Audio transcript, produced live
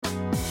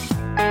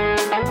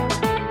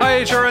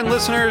HRN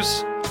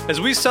listeners.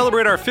 As we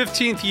celebrate our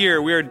 15th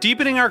year, we are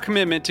deepening our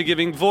commitment to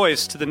giving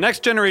voice to the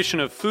next generation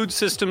of food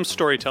systems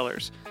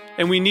storytellers,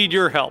 and we need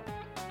your help.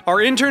 Our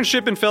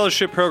internship and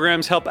fellowship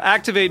programs help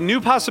activate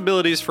new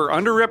possibilities for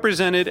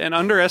underrepresented and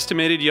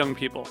underestimated young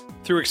people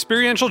through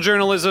experiential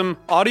journalism,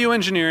 audio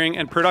engineering,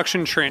 and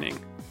production training.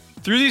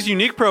 Through these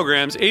unique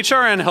programs,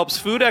 HRN helps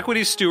food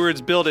equity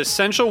stewards build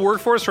essential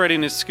workforce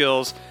readiness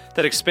skills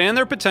that expand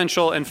their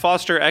potential and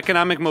foster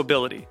economic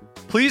mobility.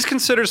 Please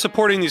consider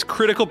supporting these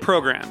critical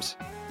programs.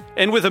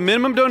 And with a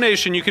minimum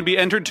donation, you can be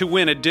entered to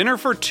win a dinner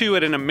for two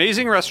at an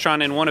amazing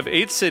restaurant in one of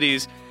 8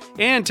 cities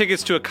and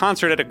tickets to a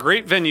concert at a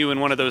great venue in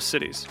one of those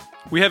cities.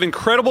 We have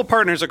incredible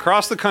partners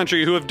across the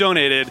country who have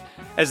donated,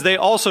 as they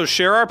also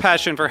share our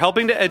passion for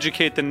helping to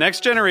educate the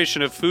next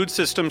generation of food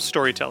systems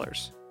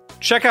storytellers.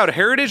 Check out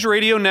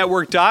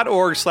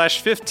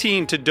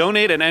heritageradionetwork.org/15 to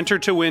donate and enter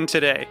to win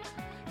today.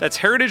 That's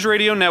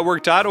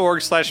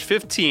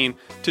heritageradionetwork.org/15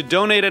 to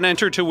donate and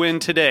enter to win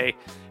today.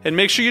 And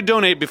make sure you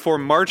donate before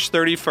March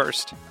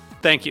 31st.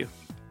 Thank you.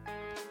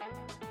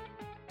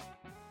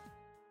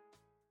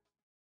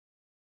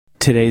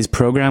 Today's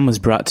program was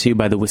brought to you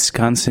by the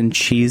Wisconsin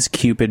Cheese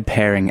Cupid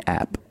Pairing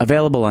app,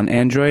 available on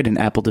Android and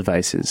Apple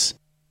devices.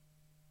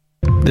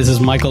 This is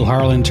Michael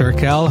Harlan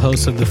Turkel,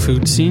 host of The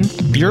Food Scene.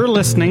 You're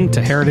listening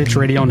to Heritage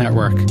Radio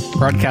Network,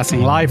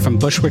 broadcasting live from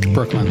Bushwick,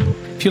 Brooklyn.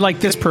 If you like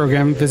this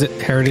program, visit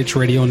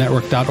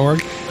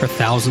heritageradionetwork.org for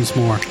thousands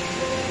more.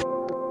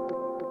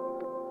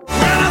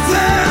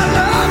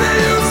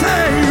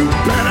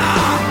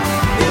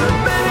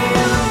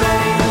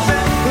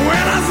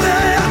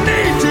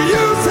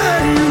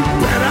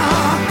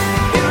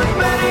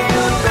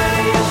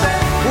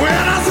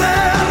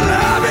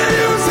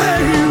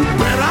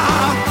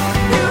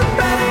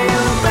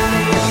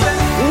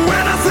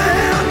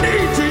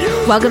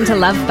 Welcome to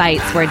Love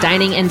Bites, where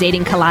dining and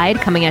dating collide,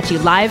 coming at you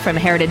live from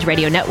Heritage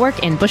Radio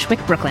Network in Bushwick,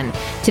 Brooklyn.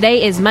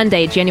 Today is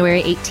Monday,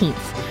 January 18th.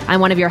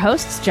 I'm one of your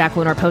hosts,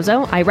 Jacqueline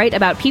Orpozo. I write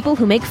about people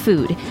who make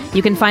food.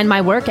 You can find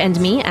my work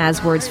and me as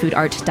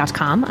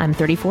wordsfoodart.com. I'm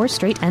 34,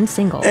 straight, and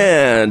single.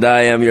 And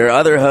I am your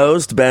other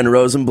host, Ben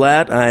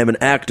Rosenblatt. I am an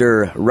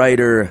actor,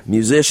 writer,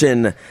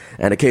 musician,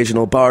 and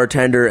occasional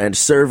bartender and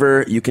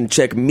server. You can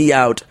check me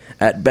out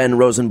at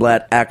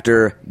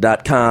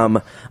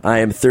benrosenblattactor.com. I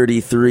am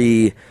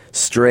 33,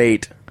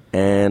 straight,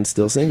 and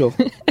still single.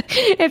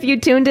 If you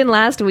tuned in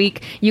last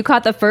week, you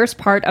caught the first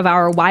part of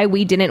our Why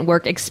We Didn't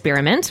Work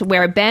experiment,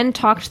 where Ben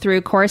talked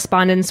through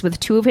correspondence with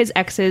 2 of his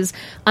exes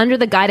under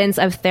the guidance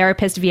of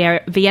therapist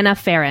Vienna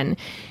Farron.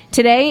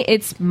 Today,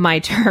 it's my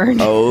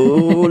turn.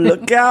 Oh,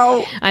 look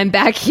out. I'm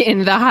back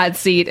in the hot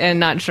seat and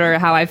not sure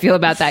how I feel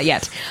about that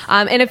yet.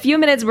 In a few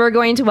minutes, we're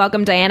going to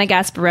welcome Diana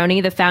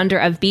Gasperoni, the founder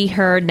of Be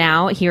Her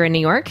Now here in New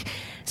York.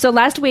 So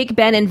last week,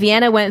 Ben and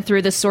Vienna went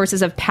through the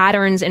sources of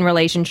patterns in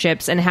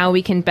relationships and how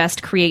we can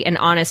best create an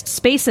honest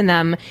space in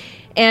them.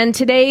 And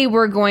today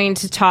we're going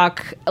to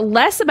talk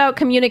less about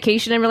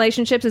communication in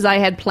relationships as I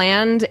had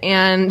planned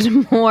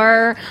and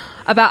more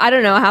about, I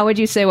don't know, how would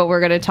you say what we're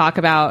going to talk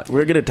about?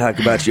 We're going to talk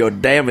about your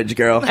damage,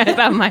 girl.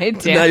 About my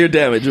damage. Not your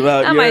damage.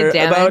 About my damage.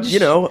 About, you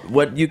know,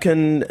 what you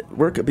can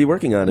be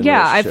working on in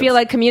I feel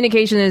like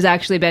communication has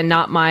actually been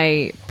not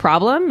my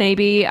problem.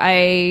 Maybe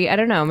I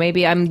don't know,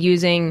 maybe I'm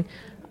using...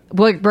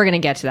 We're going to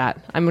get to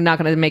that. I'm not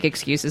going to make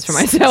excuses for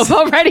myself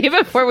already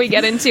before we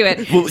get into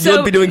it. Well,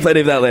 you'll be doing plenty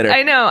of that later.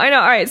 I know. All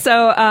right.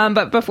 So,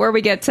 but before we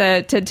get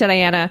to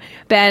Diana,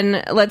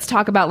 Ben, let's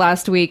talk about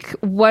last week.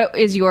 What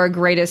is your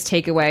greatest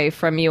takeaway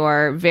from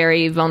your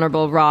very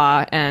vulnerable,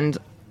 raw, and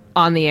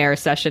on the air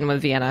session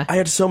with Vienna? I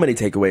had so many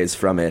takeaways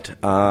from it.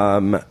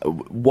 A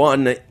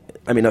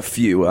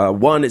few.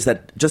 One is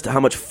that just how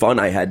much fun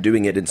I had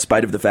doing it in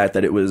spite of the fact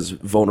that it was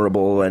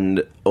vulnerable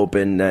and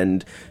open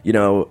and, you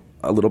know,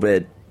 a little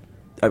bit...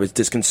 I was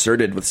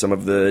disconcerted with some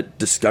of the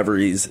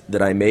discoveries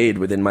that I made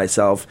within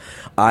myself.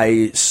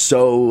 I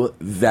so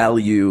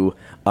value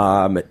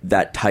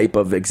that type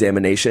of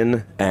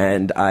examination,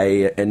 and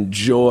I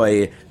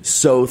enjoy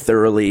so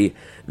thoroughly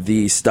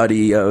the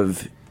study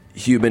of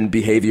human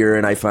behavior,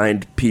 and I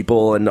find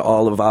people and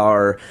all of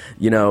our,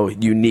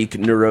 unique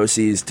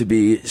neuroses to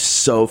be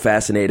so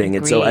fascinating.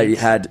 And so I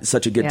had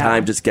such a good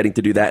time just getting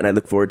to do that, and I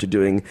look forward to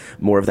doing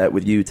more of that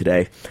with you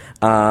today.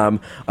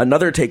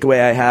 Another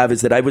takeaway I have is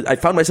that I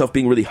found myself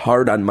being really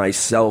hard on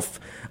myself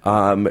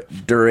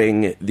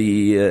during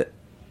the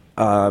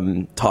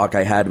talk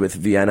I had with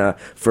Vienna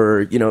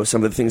for,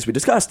 some of the things we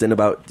discussed, and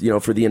about,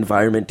 for the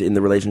environment in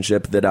the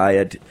relationship that I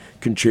had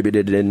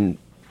contributed in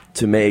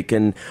to make,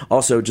 and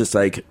also just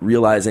like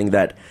realizing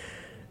that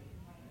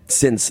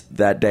since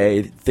that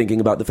day,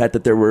 thinking about the fact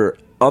that there were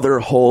other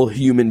whole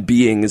human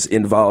beings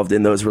involved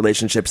in those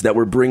relationships that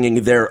were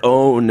bringing their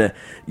own,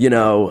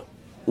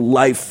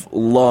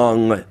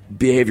 lifelong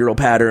behavioral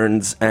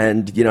patterns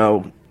and,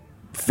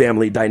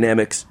 family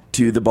dynamics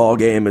to the ball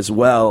game as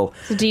well.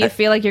 So do you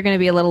feel like you're going to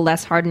be a little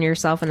less hard on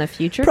yourself in the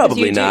future?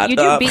 Probably not. You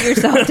do beat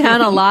yourself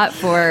down a lot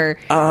for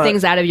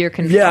things out of your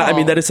control.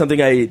 Yeah, that is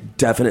something I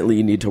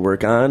definitely need to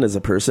work on as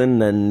a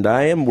person, and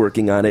I am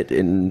working on it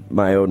in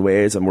my own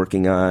ways. I'm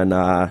working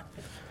on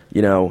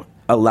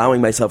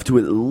allowing myself to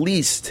at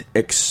least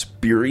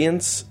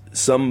experience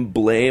some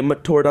blame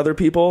toward other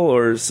people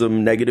or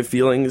some negative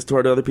feelings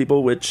toward other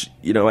people, which,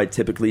 I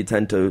typically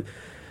tend to,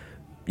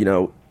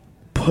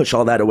 push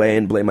all that away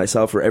and blame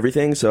myself for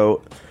everything.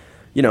 So,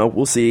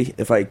 we'll see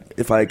if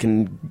I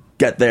can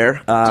get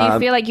there. Do you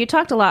feel like you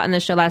talked a lot on the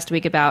show last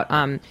week about,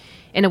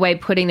 in a way,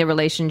 putting the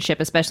relationship,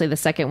 especially the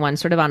second one,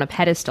 sort of on a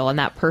pedestal, and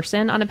that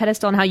person on a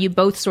pedestal, and how you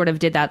both sort of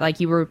did that, like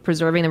you were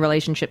preserving the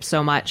relationship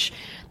so much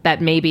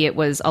that maybe it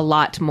was a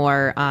lot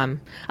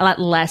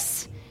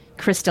less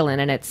crystalline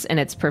in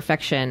its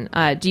perfection.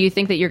 Do you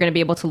think that you're going to be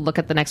able to look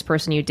at the next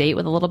person you date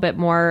with a little bit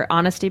more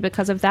honesty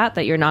because of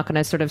that you're not going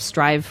to sort of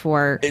strive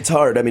for? It's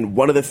hard. I mean,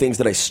 one of the things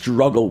that I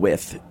struggle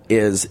with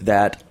is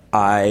that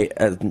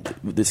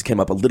this came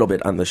up a little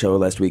bit on the show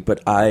last week,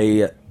 but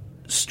I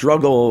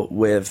struggle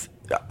with,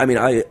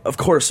 I of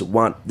course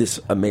want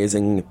this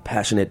amazing,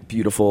 passionate,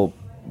 beautiful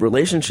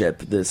relationship.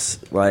 This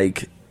I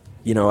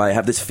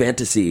have this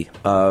fantasy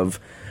of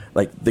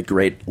the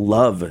great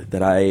love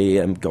that I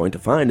am going to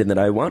find and that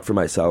I want for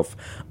myself.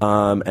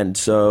 And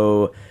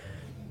so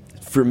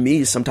for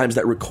me, sometimes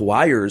that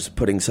requires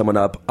putting someone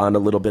up on a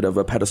little bit of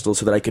a pedestal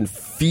so that I can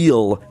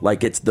feel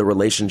like it's the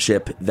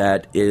relationship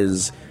that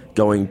is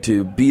going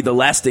to be the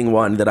lasting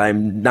one that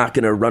I'm not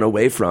going to run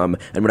away from.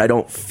 And when I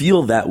don't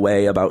feel that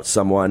way about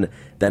someone,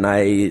 then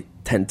I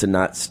tend to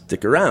not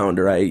stick around,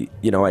 or I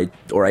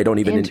don't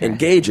even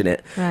engage in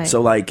it. Right.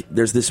 So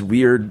there's this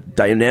weird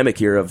dynamic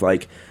here of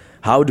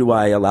how do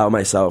I allow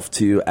myself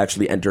to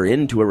actually enter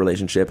into a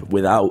relationship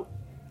without,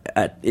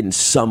 in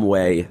some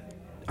way,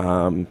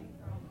 giving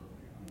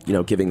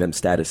them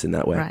status in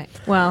that way? Right.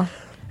 Well,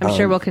 I'm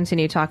sure we'll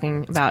continue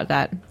talking about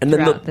that. And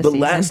then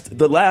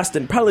the last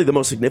and probably the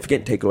most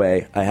significant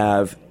takeaway I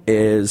have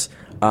is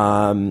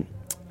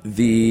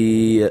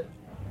the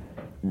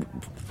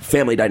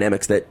family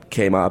dynamics that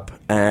came up,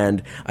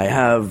 and I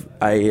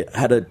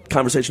had a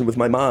conversation with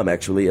my mom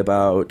actually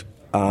about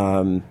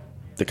the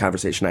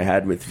conversation I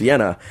had with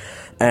Vienna,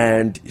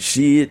 and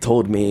she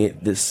told me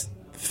this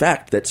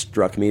fact that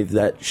struck me,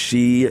 that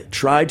she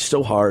tried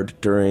so hard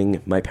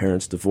during my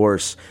parents'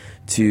 divorce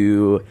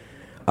to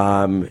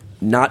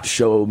not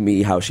show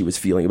me how she was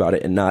feeling about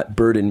it and not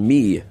burden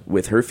me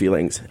with her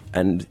feelings.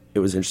 And it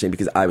was interesting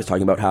because I was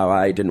talking about how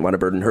I didn't want to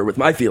burden her with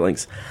my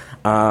feelings.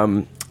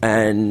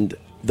 And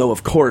though,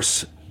 of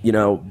course,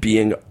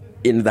 being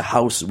in the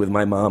house with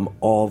my mom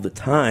all the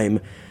time,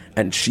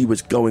 and she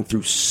was going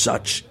through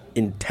such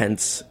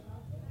intense,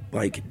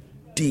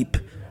 deep,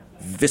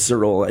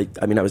 visceral, I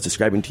was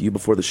describing to you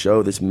before the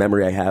show this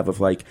memory I have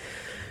of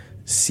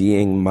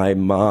seeing my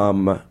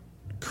mom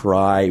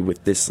cry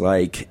with this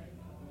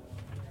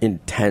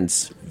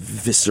intense,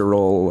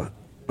 visceral,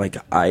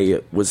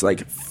 I was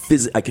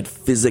I could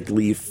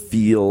physically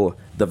feel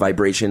the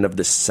vibration of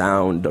the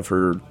sound of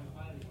her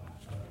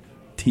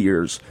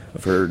tears,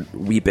 of her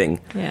weeping.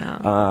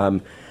 Yeah.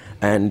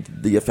 And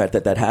the effect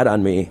that had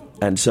on me.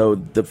 And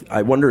so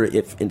I wonder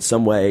if in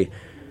some way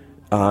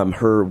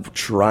her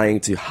trying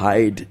to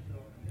hide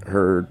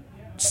her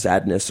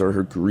sadness or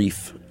her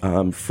grief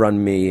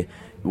from me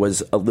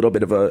was a little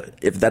bit of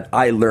if that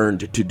I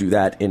learned to do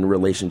that in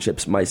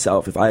relationships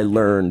myself. If I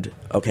learned,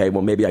 okay,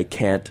 well, maybe I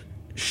can't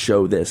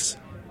show this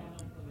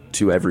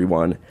to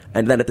everyone.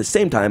 And then at the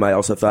same time, I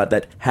also thought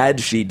that had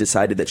she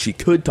decided that she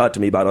could talk to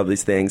me about all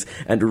these things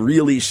and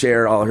really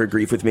share all her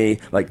grief with me,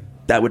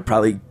 that would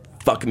probably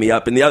fuck me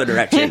up in the other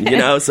direction,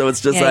 So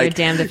it's just you're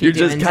damned if you you're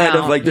just kind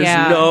of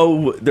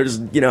there's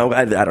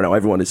I don't know,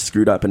 everyone is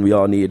screwed up, and we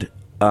all need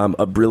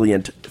a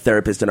brilliant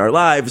therapist in our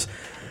lives,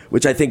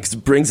 which I think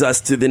brings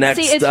us to the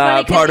next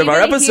part of our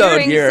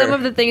episode here. Some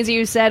of the things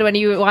you said, when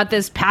you want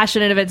this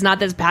passionate, if it's not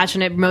this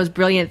passionate, most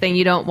brilliant thing,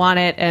 you don't want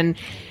it, and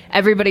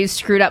everybody's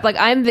screwed up.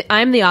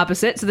 I'm the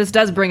opposite, so this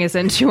does bring us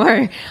into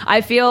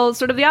I feel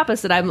sort of the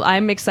opposite.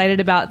 I'm excited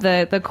about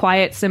the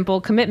quiet,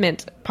 simple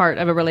commitment part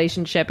of a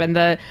relationship and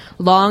the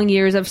long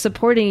years of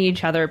supporting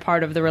each other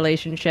part of the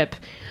relationship.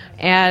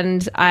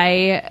 And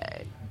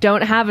I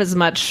don't have as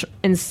much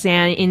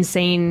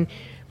insane,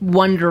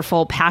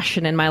 wonderful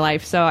passion in my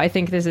life. So I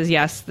think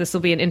this will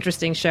be an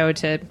interesting show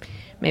to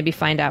maybe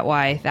find out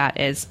why that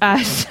is.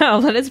 So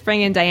let us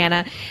bring in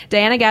Diana.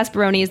 Diana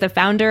Gasperoni is the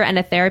founder and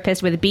a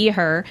therapist with Be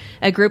Her,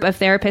 a group of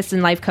therapists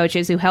and life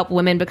coaches who help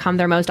women become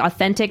their most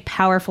authentic,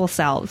 powerful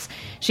selves.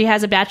 She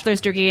has a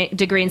bachelor's degree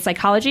in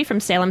psychology from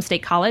Salem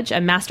State College,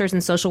 a master's in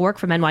social work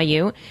from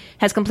NYU,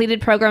 has completed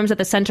programs at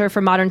the Center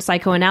for Modern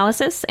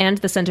Psychoanalysis and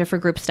the Center for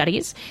Group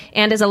Studies,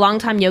 and is a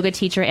longtime yoga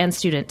teacher and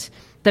student.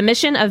 The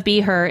mission of Be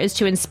Her is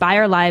to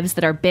inspire lives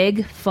that are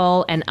big,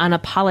 full, and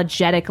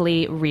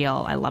unapologetically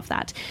real. I love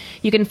that.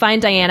 You can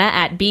find Diana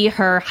at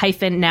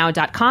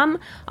beher-now.com,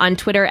 on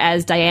Twitter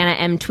as Diana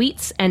M.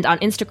 Tweets, and on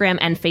Instagram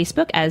and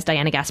Facebook as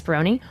Diana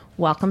Gasperoni.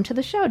 Welcome to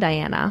the show,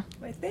 Diana.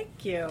 Why,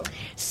 thank you.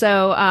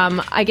 So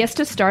I guess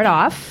to start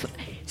off,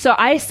 so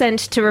I sent,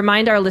 to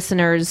remind our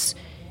listeners,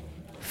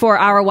 for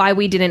our Why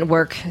We Didn't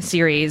Work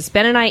series,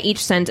 Ben and I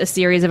each sent a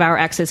series of our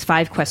exes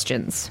 5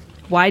 questions.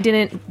 Why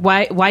did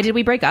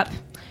we break up?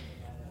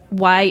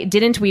 Why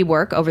didn't we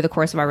work over the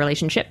course of our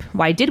relationship?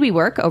 Why did we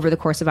work over the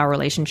course of our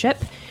relationship?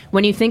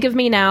 When you think of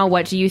me now,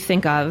 what do you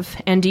think of?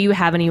 And do you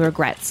have any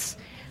regrets?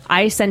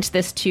 I sent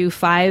this to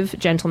 5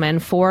 gentlemen.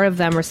 4 of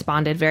them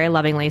responded very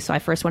lovingly. So I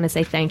first want to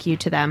say thank you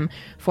to them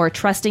for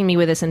trusting me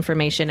with this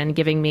information and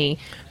giving me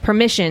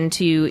permission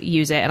to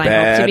use it. And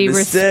I hope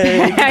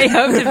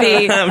to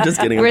be I'm just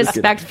kidding.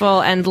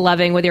 respectful and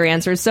loving with your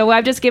answers. So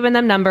I've just given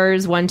them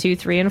numbers 1, 2,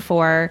 3, and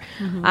 4.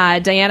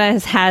 Diana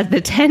has had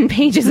the 10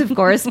 pages of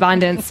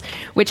correspondence,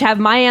 which have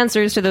my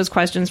answers to those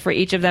questions for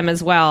each of them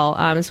as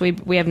well. So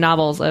we have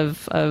novels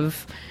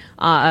of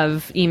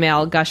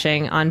email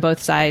gushing on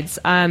both sides.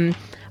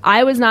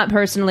 I was not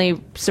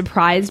personally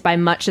surprised by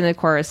much in the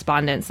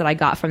correspondence that I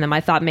got from them. I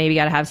thought maybe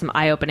I'd have some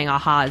eye-opening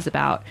ahas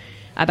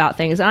about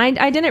things, and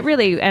I didn't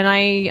really. And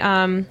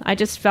I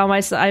just found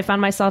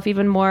myself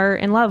even more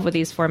in love with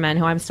these 4 men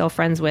who I'm still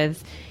friends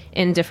with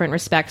in different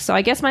respects. So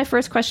I guess my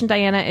first question,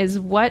 Diana, is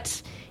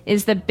what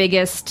is the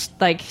biggest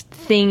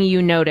thing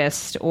you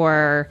noticed,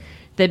 or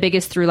the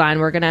biggest through line?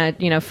 We're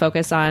gonna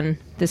focus on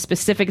the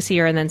specifics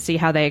here and then see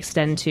how they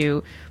extend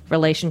to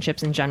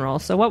relationships in general.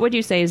 So what would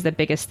you say is the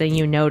biggest thing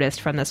you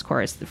noticed from the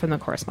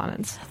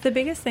correspondence? The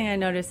biggest thing I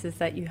noticed is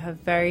that you have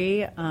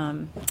very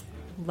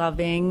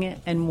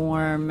loving and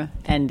warm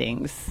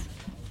endings,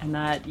 and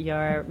that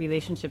your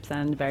relationships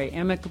end very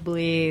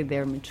amicably.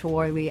 They're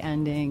maturely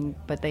ending,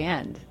 but they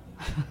end.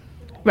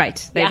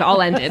 Right. They've all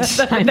ended.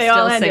 I'm they still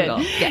all ended.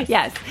 single.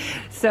 Yes.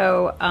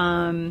 So,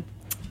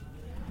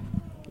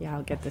 yeah,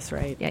 I'll get this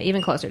right. Yeah,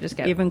 even closer. Just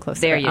get even closer.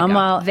 There you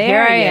go.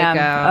 Here I am.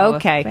 Go.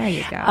 Okay. There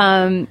you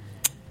go.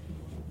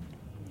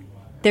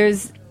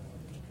 There's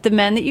the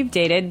men that you've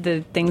dated.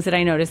 The things that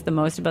I noticed the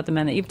most about the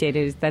men that you've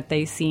dated is that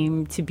they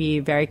seem to be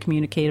very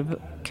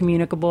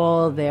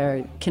communicable.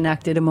 They're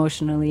connected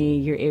emotionally.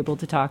 You're able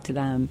to talk to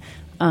them.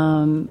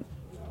 And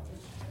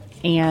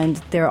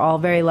they're all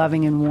very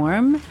loving and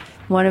warm.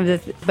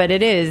 But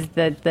it is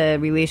that the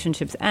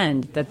relationships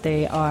end, that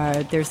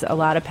there's a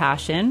lot of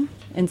passion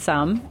in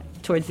some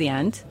towards the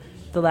end.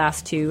 The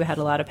last 2 had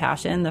a lot of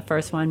passion. The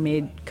first one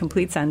made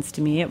complete sense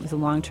to me. It was a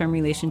long-term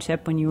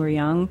relationship when you were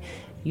young.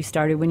 You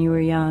started when you were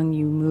young.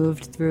 You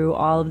moved through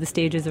all of the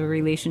stages of a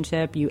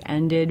relationship. You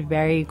ended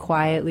very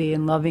quietly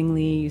and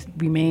lovingly. You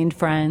remained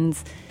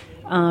friends.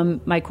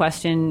 My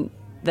question,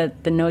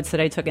 the notes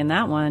that I took in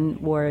that one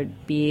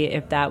would be,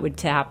 if that would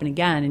to happen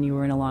again and you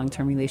were in a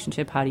long-term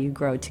relationship, how do you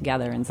grow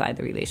together inside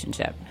the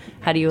relationship?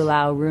 How do you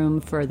allow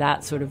room for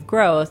that sort of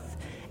growth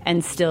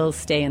and still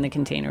stay in the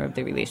container of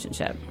the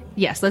relationship?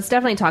 Yes, let's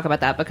definitely talk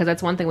about that, because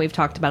that's one thing we've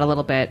talked about a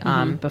little bit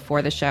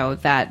before the show,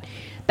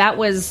 that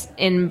was,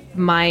 in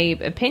my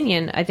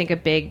opinion, I think a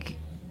big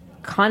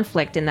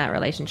conflict in that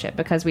relationship,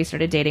 because we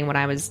started dating when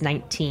I was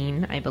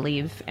 19, I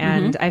believe,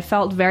 and I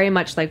felt very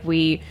much like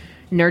we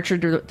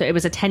nurtured it.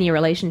 Was a 10-year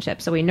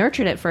relationship, so we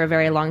nurtured it for a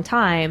very long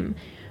time,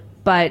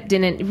 but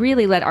didn't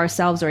really let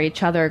ourselves or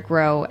each other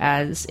grow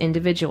as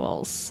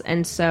individuals.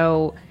 And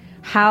so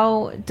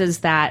how does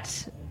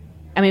that...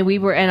 I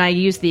mean, and I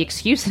used the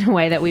excuse in a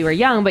way that we were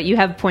young, but you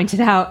have pointed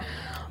out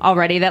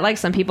already that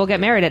some people get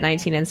married at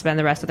 19 and spend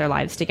the rest of their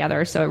lives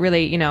together. So it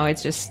really,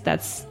 it's just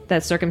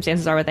that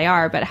circumstances are what they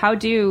are. But how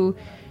do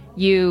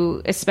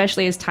you,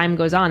 especially as time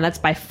goes on, that's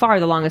by far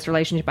the longest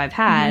relationship I've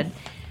had.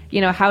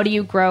 How do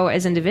you grow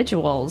as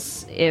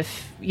individuals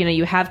if,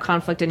 you have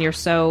conflict and you're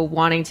so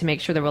wanting to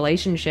make sure the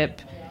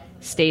relationship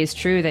stays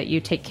true that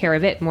you take care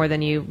of it more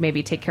than you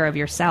maybe take care of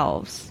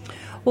yourselves?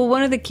 Well,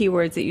 one of the key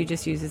words that you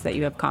just use is that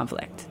you have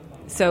conflict.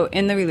 So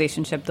in the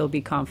relationship, there'll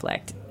be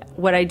conflict.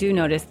 What I do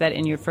notice that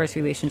in your first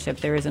relationship,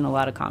 there isn't a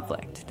lot of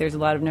conflict. There's a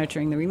lot of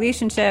nurturing the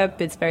relationship.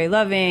 It's very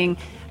loving.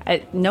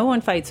 No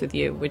one fights with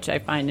you, which I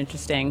find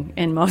interesting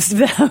in most of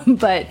them.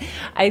 But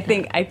I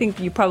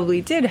think you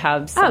probably did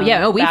have some. Oh,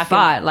 yeah. We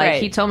fought.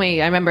 Right. He told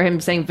me, I remember him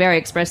saying very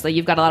expressly,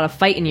 "You've got a lot of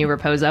fight in you,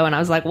 Raposo." And I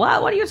was like,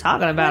 what? What are you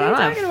talking about? I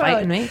don't have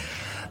fight in me.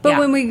 But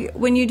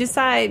when you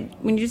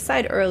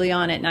decide early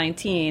on at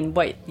 19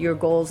 what your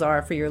goals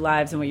are for your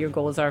lives and what your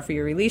goals are for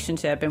your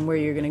relationship and where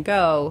you're going to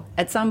go,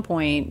 at some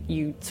point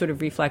you sort of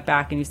reflect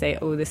back and you say,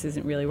 oh, this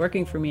isn't really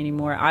working for me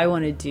anymore. I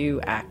want to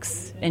do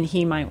X and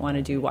he might want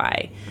to do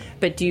Y.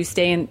 But do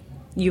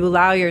you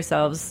allow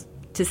yourselves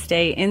to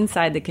stay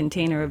inside the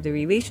container of the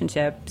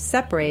relationship,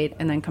 separate,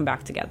 and then come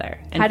back together.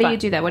 How do you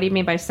do that? What do you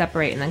mean by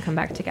separate and then come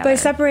back together? By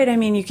separate, I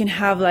mean you can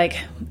have an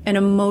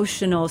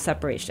emotional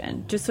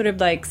separation. Just sort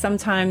of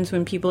sometimes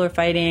when people are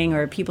fighting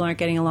or people aren't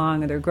getting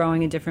along or they're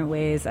growing in different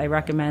ways, I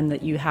recommend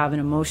that you have an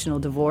emotional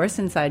divorce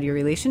inside your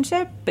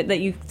relationship, but that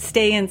you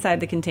stay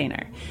inside the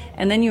container.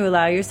 And then you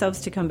allow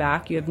yourselves to come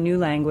back. You have new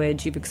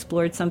language. You've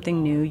explored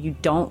something new. You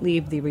don't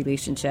leave the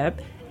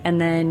relationship. And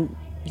then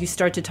you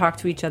start to talk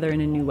to each other in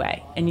a new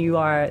way. And you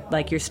are,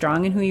 you're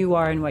strong in who you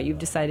are and what you've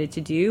decided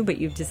to do, but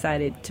you've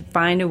decided to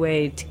find a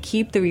way to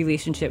keep the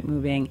relationship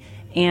moving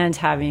and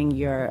having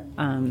your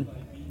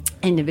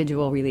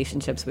individual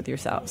relationships with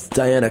yourselves.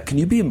 Diana, can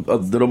you be a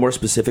little more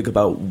specific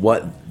about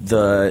what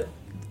the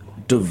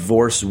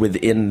divorce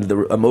within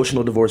the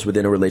emotional divorce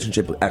within a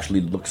relationship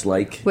actually looks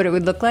like? What it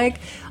would look like?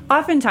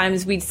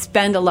 Oftentimes we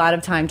spend a lot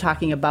of time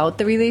talking about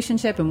the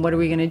relationship and what are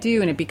we going to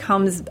do, and it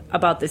becomes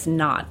about this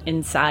knot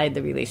inside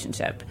the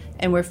relationship,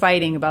 and we're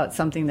fighting about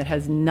something that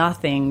has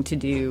nothing to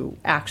do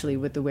actually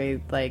with the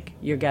way like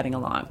you're getting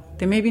along.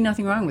 There may be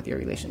nothing wrong with your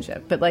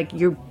relationship, but like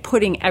you're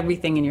putting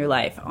everything in your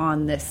life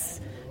on this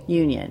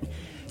union.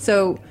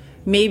 So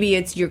maybe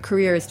it's your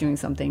career is doing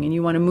something and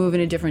you want to move in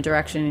a different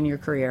direction in your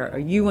career, or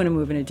you want to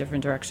move in a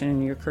different direction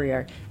in your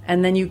career.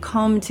 And then you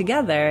come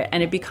together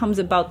and it becomes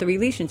about the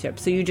relationship.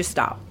 So you just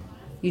stop.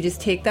 You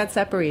just take that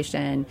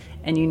separation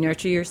and you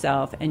nurture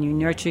yourself and you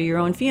nurture your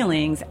own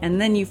feelings,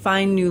 and then you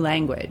find new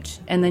language,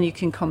 and then you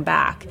can come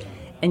back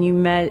and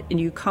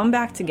you come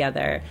back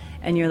together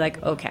and you're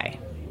like, okay,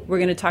 we're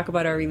going to talk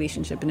about our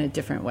relationship in a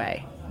different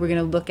way. We're going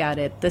to look at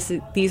it.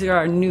 These are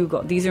our new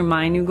goals. These are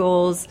my new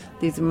goals.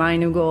 These are my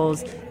new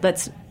goals.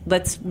 Let's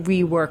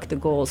rework the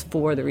goals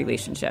for the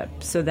relationship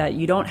so that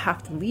you don't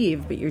have to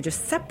leave, but you're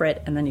just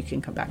separate, and then you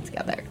can come back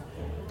together.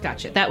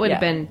 Gotcha. That would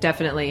have been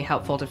definitely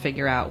helpful to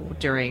figure out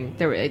during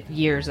there were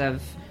years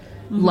of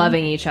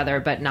loving each other,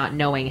 but not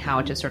knowing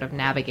how to sort of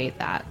navigate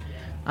that.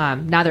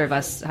 Neither of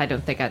us, I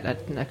don't think,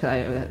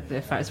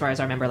 as far as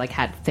I remember, like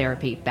had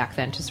therapy back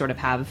then to sort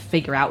of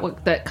figure out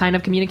what that kind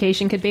of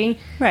communication could be.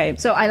 Right.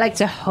 So I like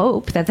to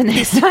hope that the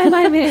next time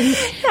I'm in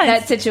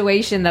that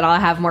situation that I'll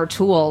have more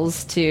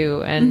tools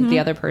to, and the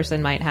other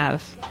person might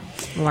have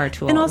more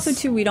tools. And also,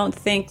 too, we don't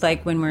think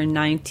like when we're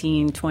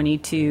 19,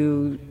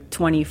 22,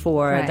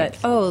 24 that,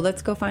 oh,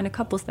 let's go find a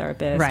couples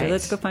therapist, or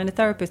let's go find a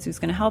therapist who's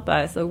going to help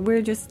us. So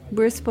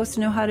we're supposed to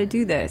know how to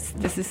do this.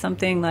 This is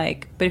something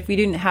like, but if we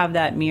didn't have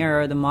that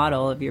mirror or the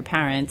model of your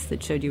parents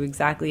that showed you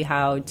exactly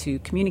how to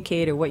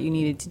communicate or what you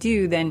needed to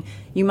do, then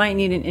you might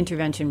need an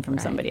intervention from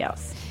somebody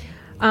else.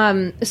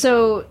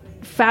 So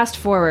fast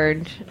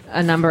forward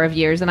a number of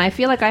years, and I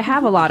feel like I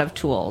have a lot of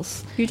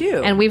tools. You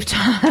do. And we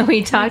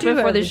talked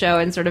before the show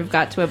and sort of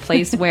got to a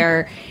place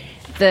where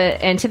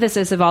the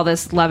antithesis of all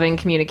this loving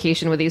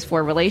communication with these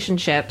 4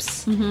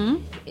 relationships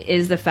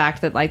is the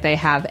fact that like they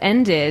have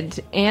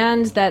ended,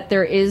 and that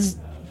there is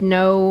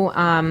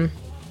no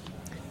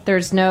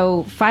there's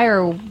no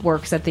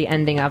fireworks at the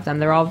ending of them.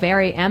 They're all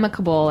very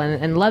amicable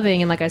and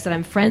loving, and like I said,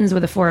 I'm friends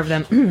with the 4 of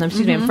them.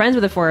 I'm friends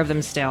with the 4 of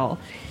them still.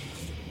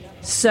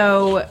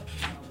 So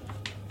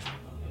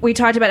we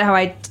talked about how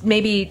I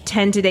maybe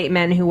tend to date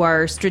men who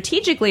are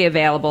strategically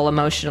available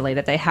emotionally,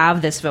 that they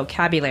have this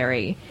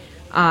vocabulary,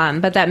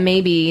 but that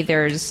maybe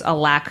there's a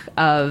lack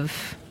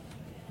of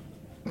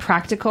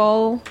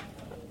practical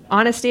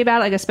honesty about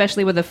it, like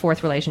especially with the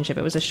 4th relationship.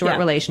 It was a short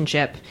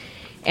relationship,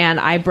 and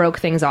I broke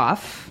things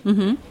off.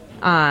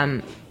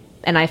 And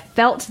I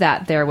felt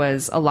that there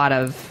was a lot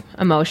of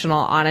emotional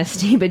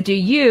honesty. But do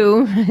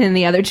you, in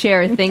the other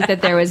chair, think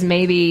that there was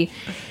maybe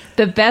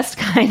the best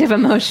kind of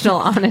emotional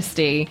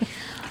honesty?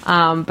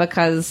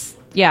 Because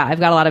I've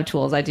got a lot of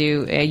tools. I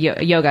do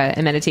yoga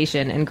and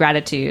meditation and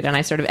gratitude, and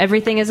I sort of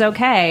everything is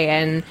okay.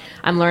 And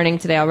I'm learning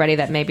today already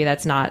that maybe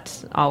that's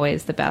not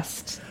always the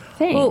best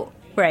thing. Well,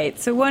 right.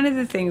 So one of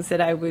the things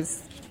that I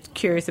was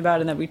curious about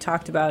and that we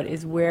talked about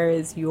is, where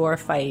is your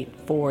fight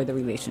for the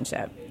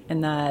relationship?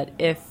 And that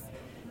if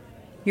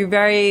you're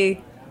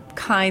very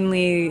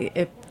kindly,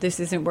 if this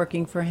isn't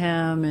working for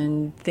him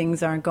and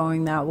things aren't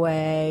going that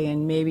way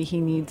and maybe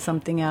he needs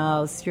something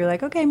else, you're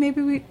like, okay,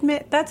 maybe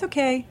that's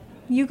okay.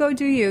 You go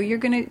do you. You're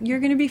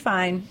gonna be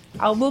fine.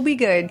 We'll be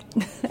good.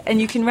 And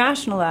you can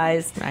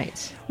rationalize.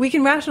 Right. We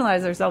can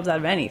rationalize ourselves out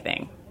of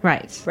anything.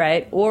 Right.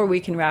 Right? Or we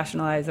can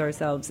rationalize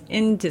ourselves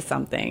into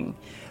something.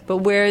 But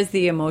where is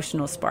the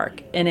emotional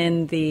spark? And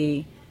in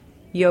the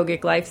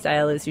yogic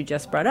lifestyle, as you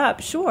just brought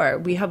up, sure,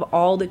 we have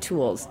all the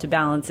tools to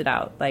balance it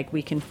out. Like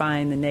we can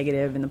find the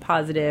negative and the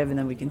positive, and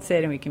then we can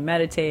sit and we can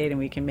meditate and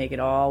we can make it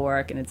all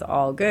work and it's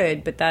all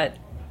good. But that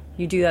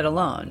you do that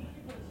alone.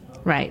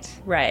 Right.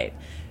 Right.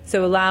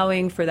 So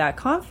allowing for that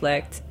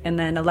conflict, and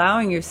then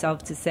allowing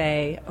yourself to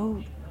say,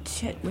 oh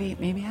shit, wait,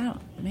 maybe I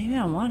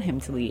don't want him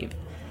to leave.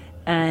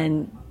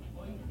 And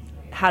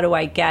how do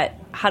I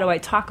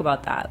talk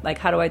about that? Like,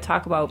 how do I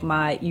talk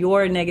about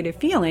your negative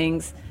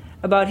feelings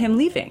about him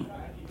leaving?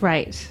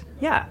 Right.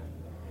 Yeah.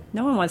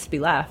 No one wants to be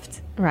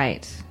left.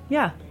 Right.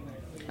 Yeah.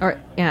 Or,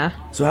 yeah.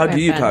 So how do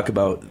you talk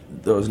about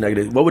those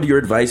negative... What would your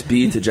advice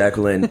be to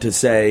Jacqueline to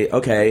say,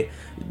 okay,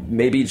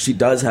 maybe she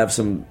does have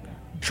some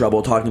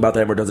trouble talking about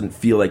them or doesn't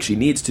feel like she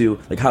needs to?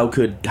 Like, how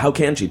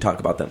can she talk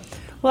about them?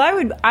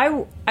 Well,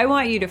 I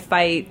want you to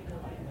fight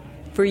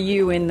for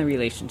you in the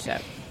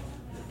relationship.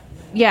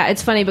 Yeah,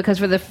 it's funny because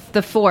for the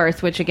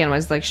 4th, which again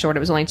was like short, it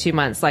was only 2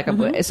 months. Like,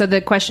 so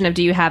the question of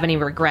do you have any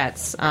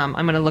regrets? I'm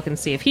going to look and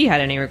see if he had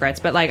any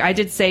regrets. But like I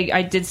did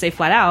say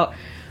flat out,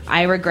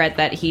 I regret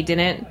that he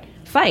didn't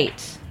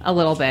fight a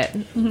little bit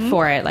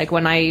for it. Like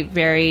when I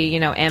very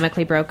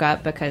amicably broke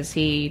up because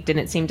he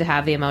didn't seem to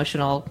have the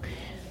emotional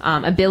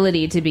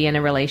ability to be in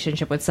a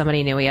relationship with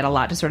somebody new. He had a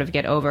lot to sort of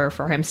get over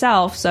for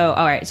himself. So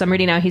all right, so I'm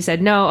reading now. He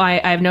said, "No,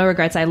 I have no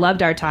regrets. I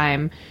loved our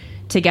time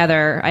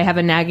together, I have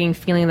a nagging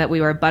feeling that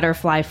we were a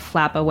butterfly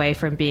flap away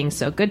from being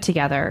so good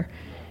together.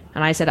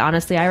 And I said,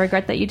 honestly, I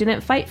regret that you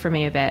didn't fight for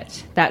me a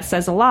bit. That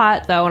says a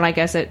lot, though, and I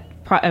guess it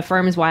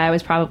affirms why I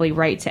was probably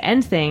right to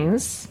end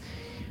things.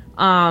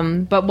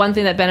 But one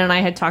thing that Ben and I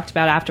had talked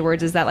about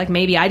afterwards is that, like,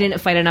 maybe I didn't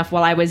fight enough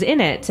while I was in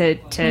it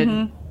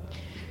to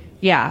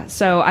yeah.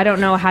 So I don't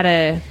know how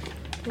to.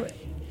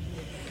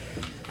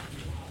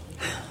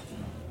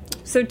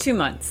 So 2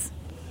 months.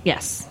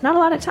 Yes, not a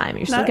lot of time.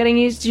 You're still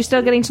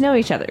getting to know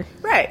each other.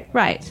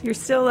 Right. You're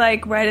still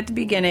like right at the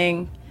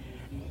beginning,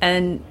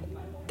 and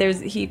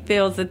he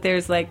feels that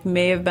there's like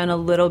may have been a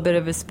little bit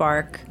of a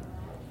spark,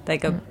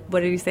 like a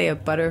what did he say, a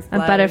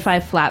butterfly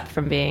flap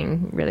from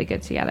being really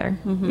good together.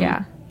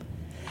 Yeah.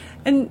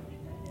 And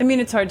I mean,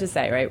 it's hard to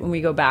say, right? When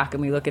we go back and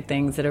we look at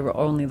things that are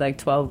only like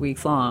 12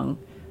 weeks long,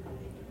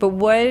 but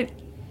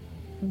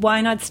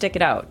why not stick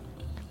it out?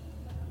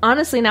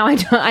 Honestly, now I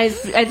don't. I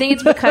think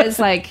it's because,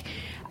 like,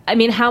 I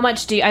mean, how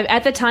much do you...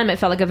 at the time, it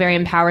felt like a very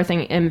empowering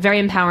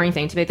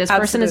thing to be. This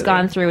person has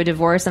gone through a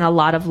divorce and a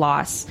lot of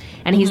loss,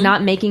 and he's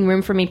not making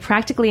room for me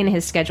practically in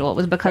his schedule. It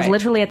was because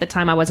literally at the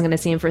time I wasn't going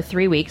to see him for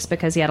 3 weeks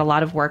because he had a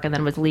lot of work and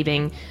then was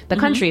leaving the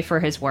country for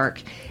his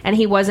work. And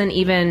he wasn't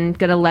even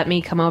going to let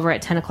me come over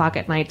at 10 o'clock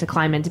at night to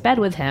climb into bed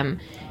with him.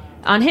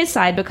 On his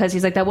side, because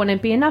he's like, that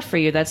wouldn't be enough for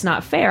you. That's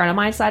not fair. And on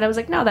my side, I was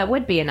like, no, that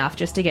would be enough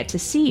just to get to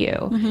see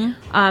you.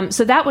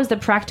 So that was the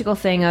practical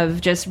thing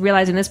of just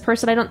realizing this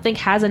person I don't think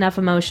has enough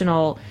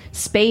emotional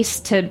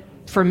space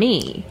for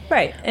me.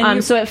 Right.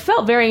 So it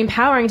felt very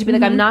empowering to be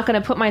like, I'm not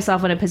going to put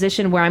myself in a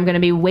position where I'm going to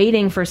be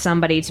waiting for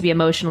somebody to be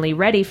emotionally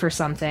ready for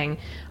something.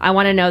 I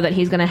want to know that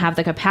he's going to have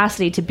the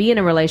capacity to be in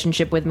a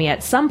relationship with me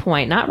at some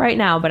point, not right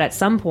now, but at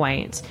some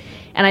point.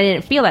 And I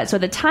didn't feel that. So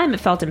at the time, it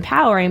felt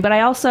empowering. But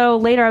I also,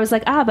 later, I was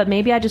like, but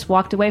maybe I just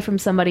walked away from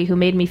somebody who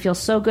made me feel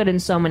so good in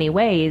so many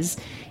ways,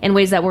 in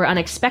ways that were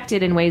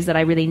unexpected, in ways that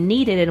I really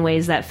needed, in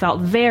ways that felt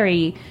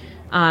very,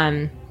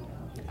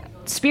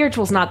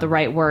 spiritual's not the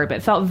right word,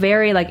 but felt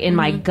very, like, in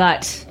my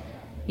gut,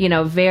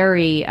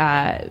 very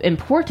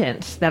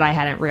important that I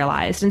hadn't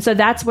realized. And so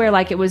that's where,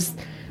 like, it was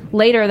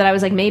later that I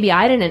was like, maybe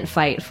I didn't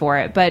fight for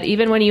it. But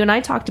even when you and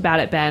I talked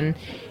about it, Ben,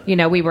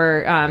 we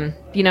were,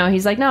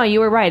 he's like, no, you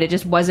were right. It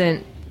just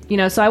wasn't,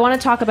 so I want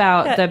to talk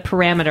about the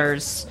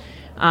parameters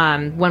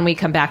when we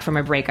come back from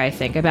a break, I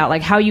think, about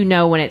like how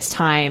when it's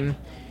time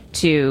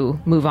to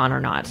move on or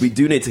not. We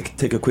do need to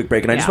take a quick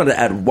break. And I just wanted to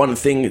add one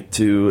thing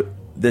to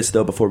this,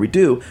 though, before we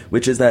do,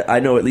 which is that I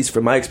know, at least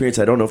from my experience,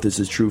 I don't know if this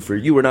is true for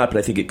you or not, but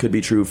I think it could be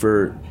true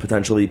for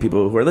potentially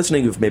people who are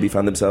listening who've maybe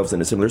found themselves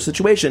in a similar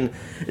situation,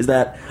 is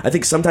that I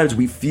think sometimes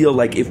we feel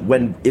like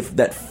if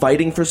that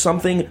fighting for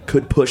something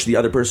could push the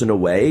other person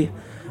away,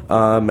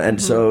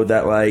 so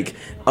that like,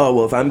 oh,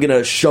 well, if I'm going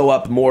to show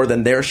up more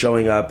than they're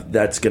showing up,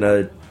 that's going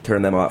to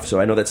turn them off. So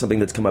I know that's something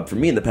that's come up for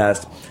me in the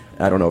past.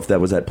 I don't know if that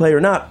was at play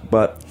or not,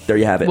 but there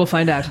you have it. We'll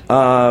find out.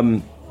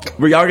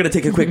 We are going to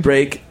take a quick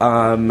break.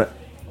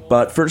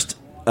 But first,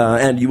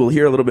 and you will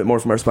hear a little bit more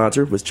from our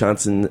sponsor,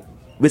 Wisconsin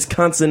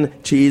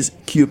Cheese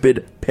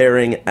Cupid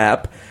Pairing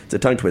App. It's a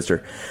tongue twister.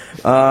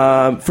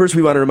 First,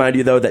 we want to remind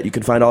you, though, that you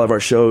can find all of our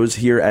shows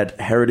here at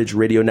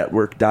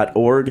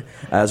heritageradionetwork.org,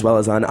 as well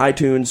as on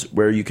iTunes,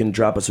 where you can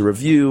drop us a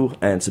review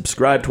and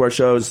subscribe to our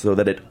shows so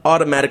that it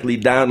automatically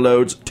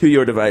downloads to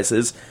your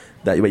devices.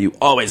 That way you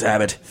always have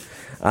it.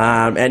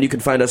 And you can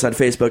find us on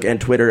Facebook and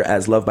Twitter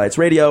as Love Bites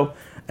Radio,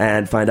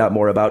 and find out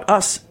more about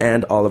us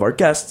and all of our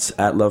guests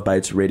at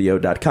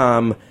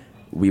lovebitesradio.com.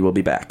 We will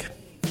be back.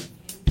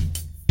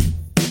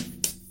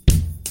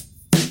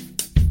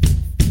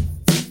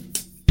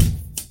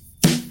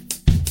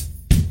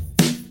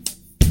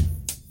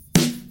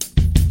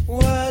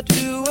 Why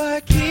do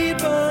I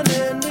keep on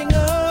ending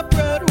up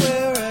right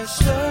where I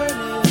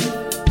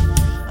started?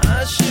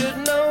 I should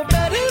know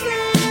better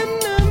than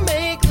to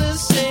make the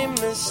same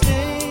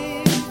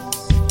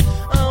mistakes.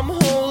 I'm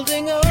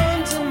holding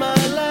on to my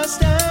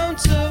last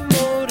ounce of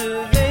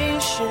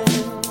motivation.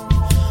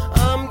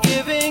 I'm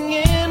giving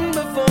in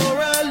before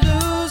I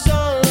lose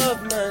all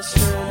of my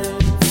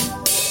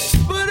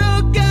strength. But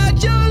oh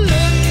God, you're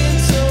looking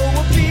so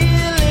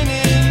appealing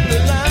in the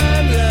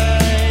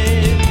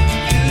limelight.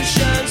 You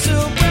shine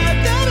so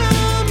bright that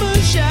I'm a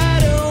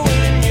shadow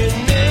in your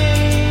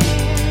name.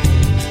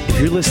 If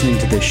you're listening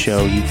to this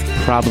show, you've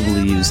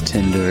probably used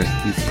Tinder,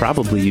 you've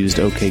probably used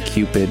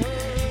OkCupid,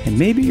 and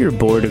maybe you're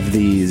bored of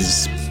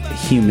these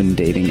human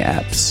dating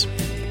apps.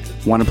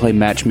 Want to play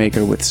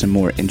matchmaker with some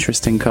more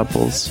interesting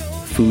couples?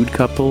 Food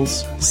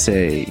couples?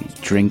 Say,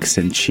 drinks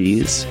and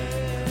cheese?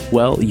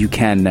 Well, you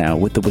can now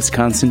with the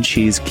Wisconsin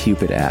Cheese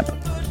Cupid app.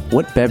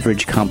 What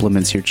beverage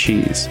complements your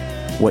cheese?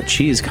 What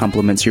cheese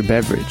complements your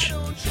beverage?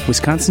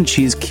 Wisconsin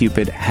Cheese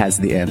Cupid has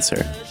the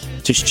answer.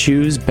 Just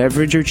choose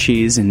beverage or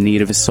cheese in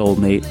need of a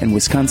soulmate, and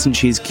Wisconsin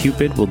Cheese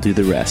Cupid will do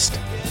the rest.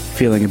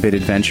 Feeling a bit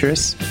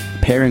adventurous?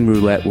 Pairing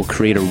Roulette will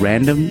create a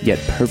random yet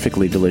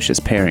perfectly delicious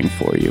pairing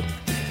for you.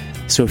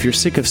 So if you're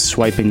sick of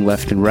swiping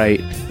left and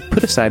right,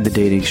 put aside the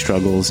dating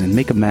struggles and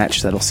make a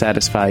match that'll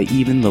satisfy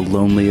even the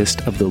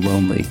loneliest of the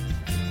lonely.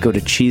 Go to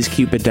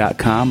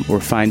cheesecupid.com or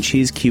find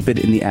Cheese Cupid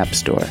in the App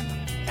Store.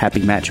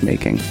 Happy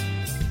matchmaking.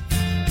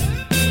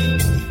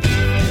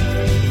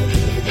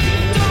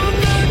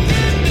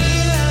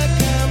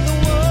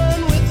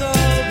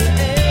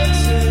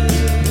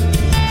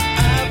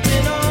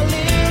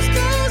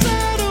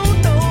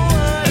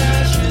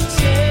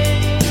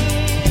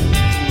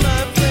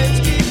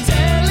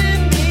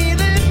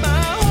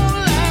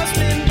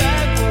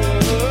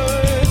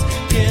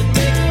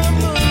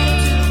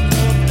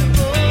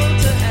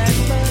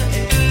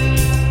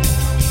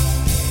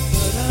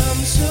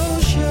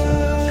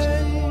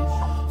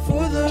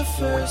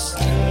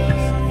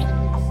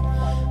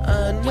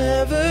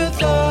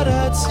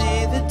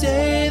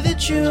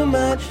 You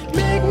might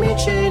make me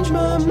change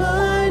my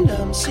mind.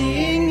 I'm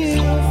seeing you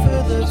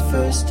for the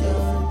first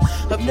time.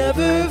 I've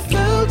never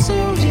felt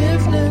so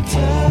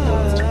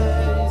hypnotized.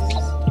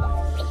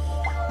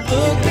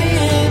 Look me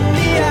in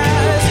the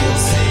eyes, you'll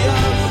see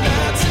I'm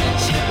not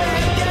such a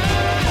bad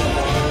guy. I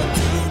want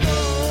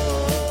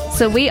to know.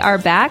 So we are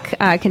back,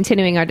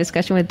 continuing our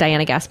discussion with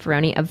Diana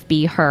Gasperoni of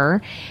Be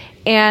Her.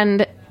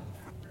 And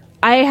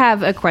I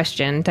have a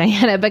question,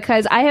 Diana,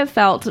 because I have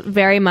felt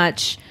very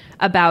much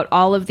about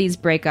all of these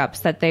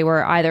breakups that they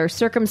were either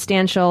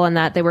circumstantial and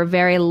that they were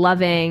very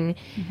loving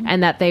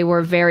and that they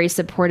were very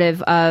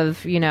supportive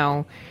of, you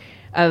know,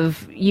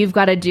 of you've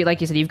got to do,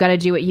 like you said, you've got to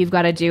do what you've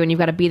got to do and you've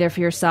got to be there for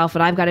yourself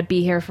and I've got to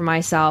be here for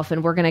myself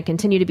and we're going to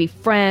continue to be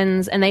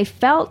friends. And they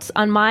felt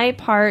on my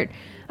part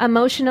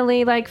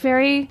emotionally like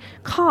very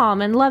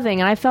calm and loving.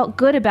 And I felt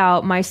good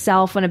about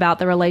myself and about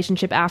the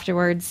relationship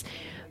afterwards.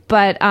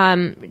 But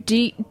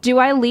do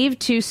I leave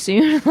too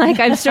soon?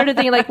 Like I've started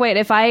thinking, like, wait,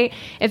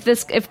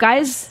 if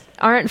guys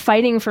aren't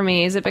fighting for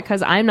me, is it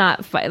because I'm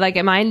not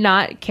am I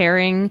not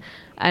caring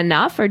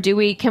enough, or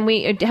can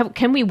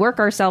we work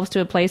ourselves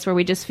to a place where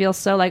we just feel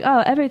so like,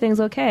 oh,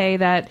 everything's okay,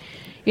 that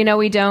you know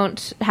we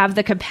don't have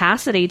the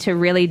capacity to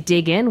really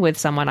dig in with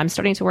someone? I'm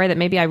starting to worry that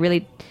maybe I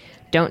really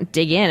don't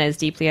dig in as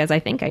deeply as I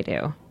think I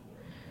do.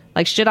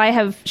 Like should I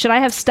have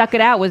stuck it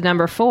out with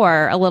number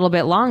 4 a little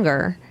bit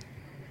longer?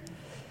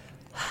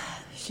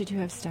 Should you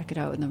have stuck it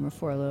out with number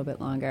 4 a little bit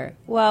longer?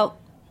 Well,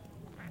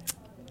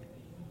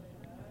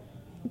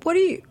 what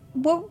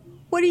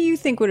do you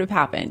think would have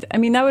happened? I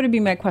mean, that would be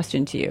my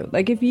question to you.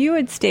 Like, if you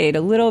had stayed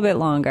a little bit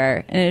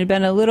longer and it had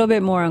been a little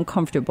bit more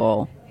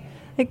uncomfortable.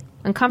 Like,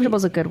 uncomfortable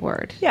is a good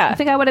word. Yeah, I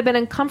think I would have been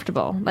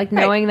uncomfortable, like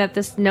knowing that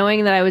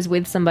I was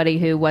with somebody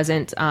who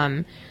wasn't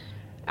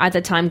at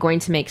the time going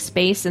to make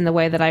space in the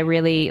way that I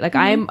really like.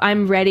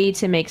 I'm ready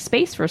to make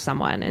space for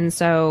someone, and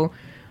so.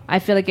 I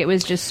feel like it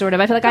was just sort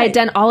of, I feel like I had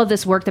done all of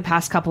this work the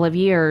past couple of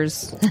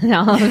years,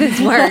 all of this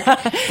work,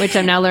 which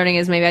I'm now learning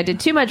is maybe I did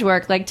too much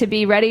work, like to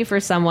be ready for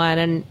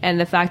someone.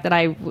 And the fact that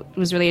I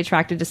was really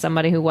attracted to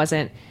somebody who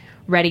wasn't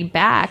ready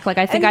back. Like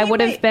I think I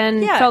would have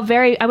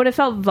I would have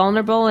felt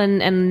vulnerable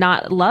and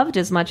not loved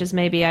as much as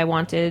maybe I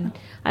want to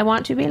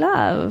be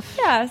loved.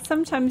 Yeah.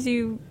 Sometimes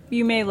you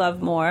may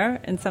love more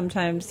and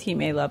sometimes he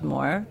may love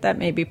more. That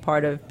may be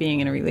part of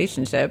being in a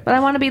relationship. But I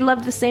want to be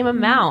loved the same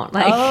amount.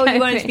 Like, you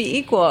want it to be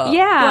equal.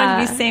 Yeah. You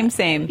want it to be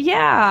same.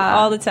 Yeah.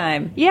 All the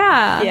time.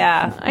 Yeah.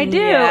 Yeah. I do.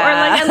 Yeah. Or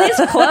like at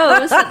least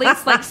close. At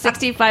least like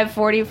 65,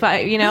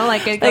 45, you know,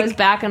 like it goes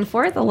back and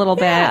forth a little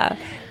bit. Yeah.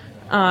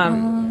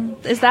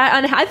 Is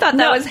that, I thought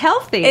that was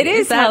healthy. It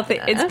is healthy.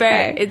 It's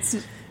okay.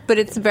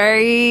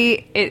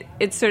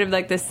 it's sort of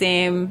like the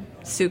same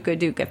Suka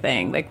Duka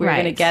thing. Like we're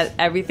Right. going to get,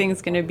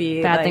 everything's going to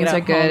be Bad like things a are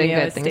good and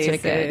good things are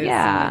homeostasis, good.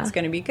 Yeah. and it's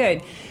going to be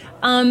good.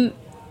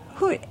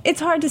 It's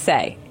hard to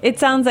say. It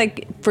sounds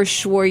like for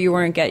sure you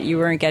weren't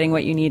getting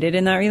what you needed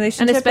in that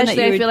relationship. And especially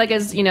that I feel like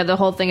as, you know, the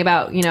whole thing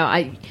about, you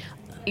know,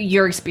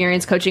 your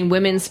experience coaching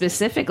women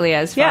specifically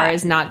as far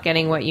as not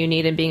getting what you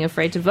need and being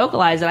afraid to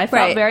vocalize it. I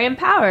felt very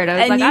empowered.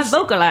 I was I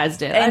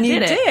vocalized it. And I you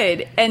did it.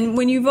 did. And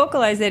when you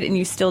vocalize it and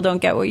you still don't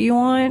get what you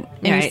want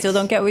and Right. you still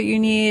don't get what you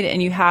need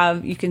and you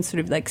can sort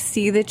of like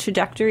see the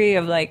trajectory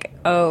of like,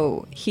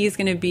 oh, he's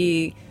going to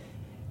be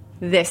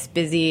this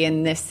busy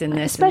and this and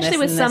this Especially and this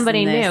with and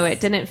somebody this and new. this. It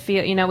didn't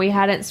feel, you know, we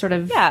hadn't sort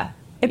of... Yeah.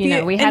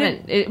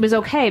 It was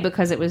okay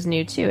because it was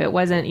new too. It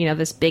wasn't, you know,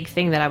 this big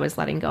thing that I was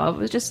letting go of. It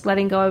was just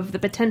letting go of the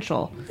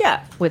potential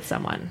with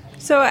someone.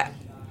 So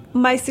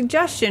my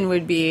suggestion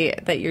would be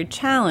that your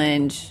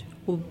challenge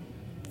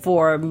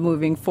for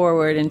moving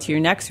forward into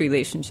your next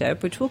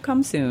relationship, which will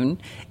come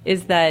soon,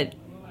 is that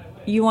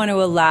you want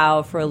to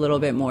allow for a little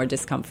bit more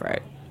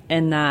discomfort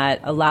and that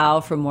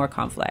allow for more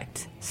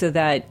conflict. So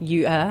that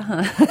you, No,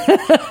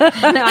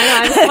 I know,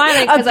 I'm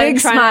smiling because a big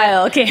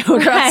smile came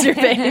across your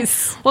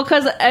face. Well,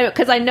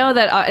 because I know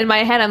that in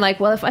my head I'm like,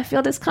 well, if I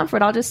feel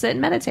discomfort, I'll just sit and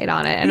meditate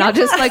on it, and I'll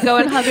just like go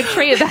and hug a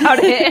tree about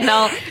it, and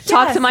I'll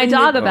talk to my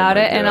dog about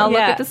it, and I'll look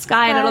at the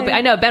sky, and it'll be.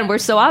 I know, Ben, we're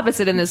so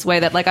opposite in this way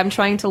that like I'm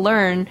trying to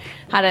learn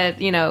how to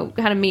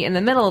meet in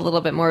the middle a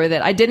little bit more with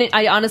it.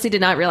 I honestly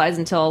did not realize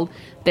until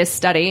this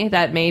study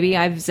that maybe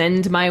I've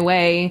zenned my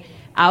way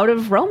out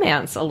of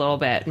romance a little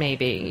bit,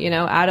 maybe, you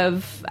know, out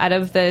of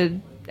the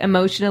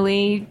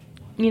emotionally,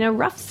 you know,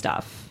 rough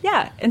stuff.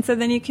 Yeah. And so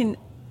then you can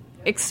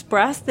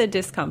express the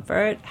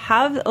discomfort,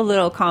 have a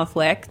little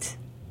conflict,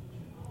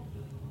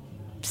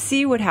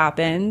 see what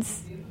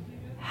happens,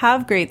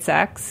 have great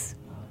sex,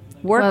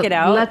 work it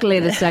out. Luckily,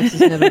 the sex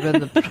has never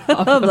been the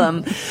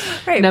problem.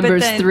 Right,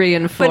 Numbers but then- 3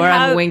 and 4, but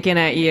I'm winking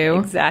at you.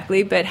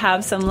 Exactly, but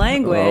have some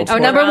language. Oh,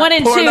 number 1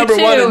 and 2, Poor number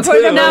too. one and two.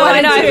 Poor number No, one I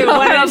and know. two.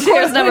 One and Of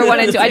course, two. number 1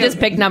 and 2. I just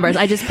picked numbers.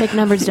 I just picked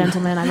numbers,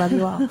 gentlemen. I love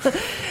you all.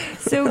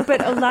 So,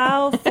 but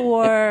allow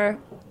for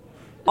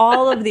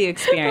all of the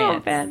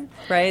experience,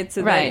 right?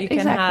 So that Right, you can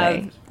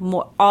exactly.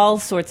 have all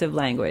sorts of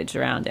language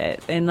around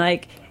it, and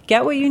like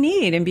get what you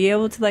need, and be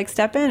able to like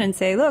step in and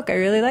say, "Look, I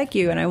really like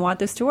you, and I want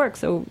this to work.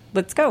 So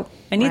let's go.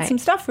 I need Right. some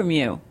stuff from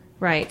you."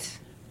 Right.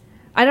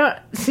 I don't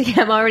see.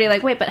 I'm already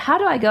like, wait, but how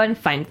do I go and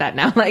find that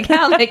now? Like,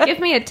 how? Like, give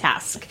me a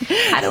task.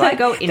 How do I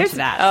go into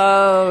that?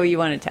 Oh, you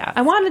want to tap?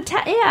 I want to.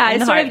 Yeah, In it's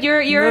the sort heart. of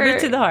your. Move it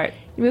to the heart.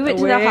 Move it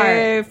to the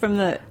Away heart. from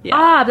the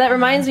That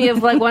reminds me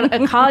of like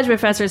a college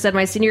professor said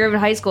my senior year of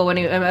high school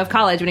of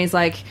college when he's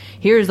like,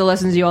 here's the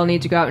lessons you all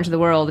need to go out into the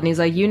world, and he's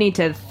like, you need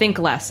to think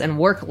less and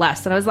work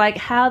less. And I was like,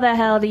 how the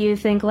hell do you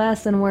think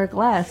less and work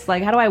less?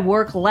 Like, how do I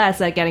work less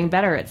at getting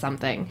better at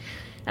something?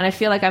 And I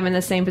feel like I'm in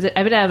the same position.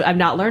 I've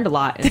not learned a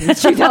lot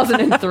since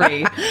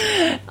 2003.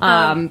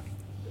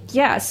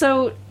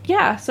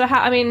 So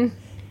how? I mean,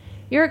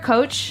 you're a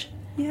coach.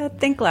 Yeah,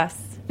 think less.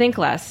 Think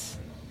less.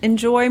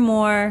 Enjoy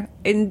more,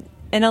 and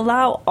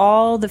allow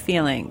all the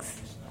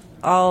feelings,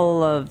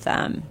 all of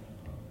them.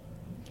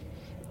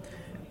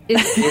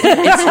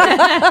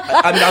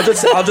 I mean,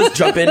 I'll just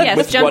jump in Yes,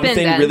 with jump one in,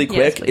 thing Ben. really Yes,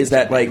 quick. please Is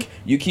that jump in. like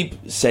you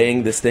keep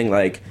saying this thing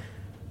like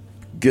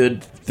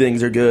good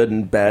things are good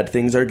and bad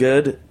things are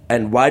good,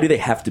 and why do they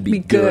have to be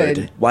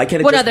good? Why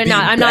can't it Well, no, just they're be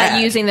not. I'm bad?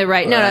 not using the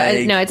right. No,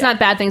 Like- no. It's not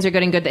bad things are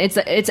good and good.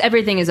 It's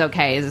everything is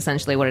okay. Is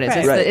essentially what it is. Right.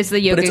 It's, Right. it's the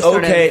yogic but it's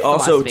sort okay of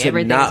also philosophy. to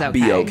Everything is not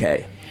be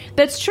okay.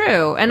 That's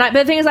true. But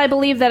the thing is, I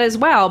believe that as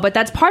well. But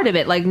that's part of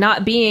it. Like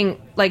not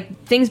being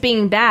like things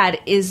being bad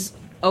is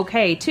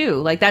okay too.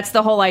 Like that's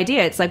the whole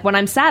idea. It's like when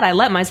I'm sad, I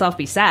let myself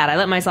be sad. I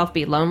let myself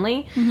be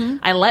lonely.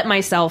 I let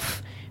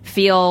myself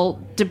feel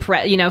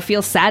depressed,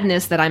 feel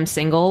sadness that I'm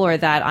single or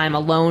that I'm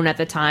alone at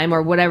the time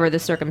or whatever the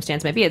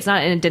circumstance may be. It's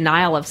not in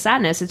denial of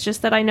sadness. It's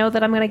just that I know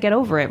that I'm going to get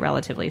over it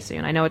relatively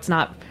soon. I know it's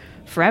not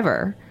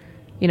forever,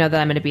 that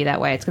I'm going to be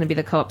that way. It's going to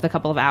be the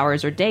couple of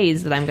hours or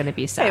days that I'm going to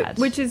be sad.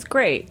 Which is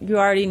great. You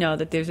already know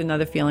that there's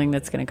another feeling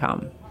that's going to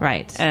come.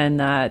 Right. And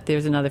that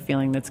there's another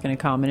feeling that's going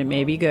to come. And it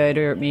may be good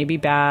or it may be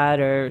bad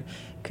or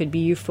could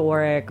be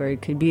euphoric or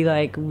it could be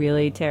like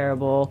really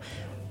terrible.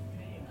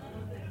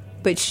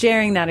 But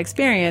sharing that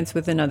experience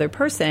with another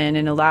person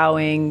and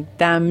allowing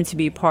them to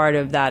be part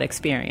of that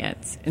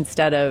experience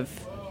instead of,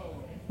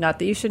 not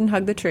that you shouldn't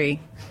hug the tree.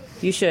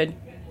 You should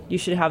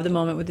have the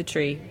moment with the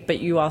tree, but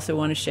you also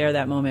want to share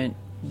that moment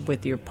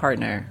with your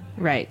partner.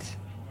 Right.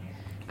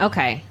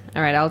 Okay.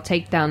 All right. I'll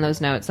take down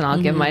those notes and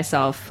I'll give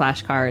myself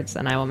flashcards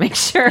and I will make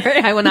sure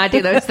I will not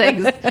do those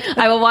things.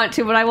 I will want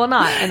to, but I will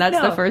not. And that's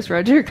the first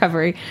road to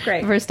recovery.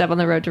 Great. The first step on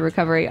the road to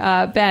recovery.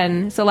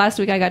 Ben, so last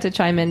week I got to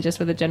chime in just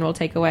with a general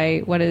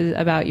takeaway. What is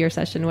about your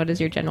session? What is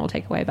your general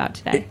takeaway about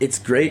today? It's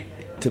great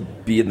to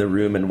be in the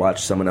room and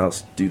watch someone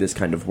else do this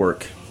kind of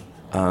work.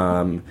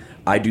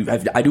 I do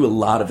a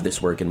lot of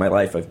this work in my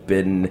life. I've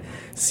been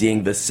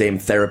seeing the same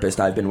therapist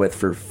I've been with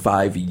for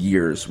 5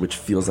 years, which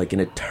feels like an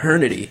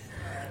eternity.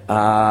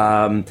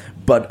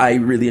 But I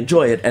really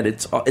enjoy it, and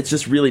it's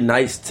just really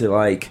nice to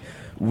like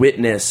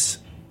witness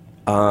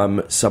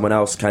someone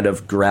else kind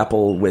of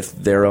grapple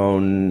with their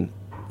own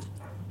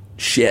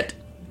shit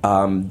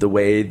the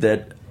way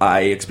that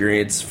I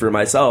experience for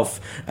myself,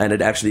 and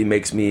it actually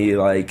makes me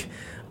like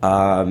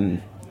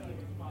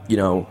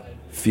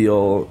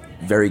feel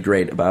very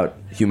great about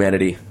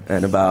humanity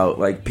and about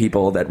like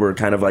people that we're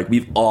kind of like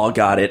we've all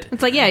got it.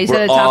 It's like, yeah, you We're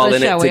said at the top all of the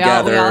in it show, we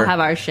all together. have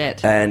our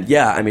shit. And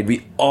yeah, I mean,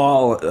 we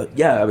all,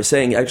 I was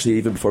saying actually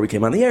even before we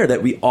came on the air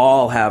that we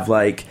all have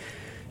like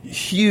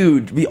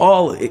we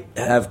all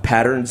have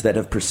patterns that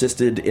have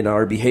persisted in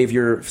our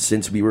behavior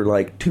since we were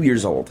like 2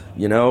 years old,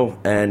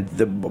 and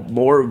the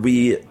more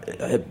we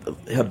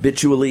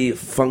habitually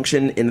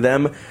function in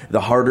them, the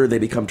harder they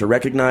become to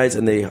recognize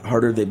and the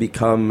harder they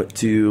become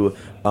to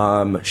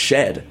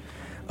shed.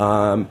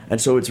 And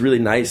so it's really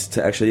nice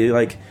to actually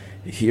like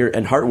hear,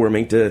 and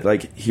heartwarming to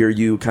like hear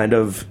you kind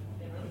of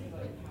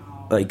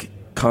like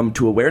come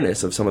to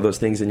awareness of some of those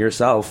things in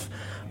yourself,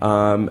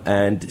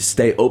 and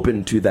stay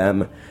open to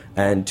them,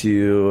 and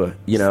to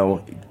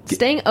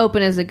Staying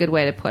open is a good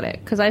way to put it,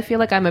 because I feel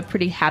like I'm a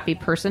pretty happy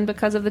person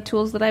because of the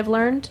tools that I've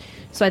learned.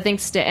 So I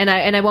think and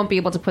I won't be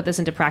able to put this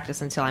into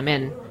practice until I'm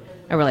in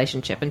a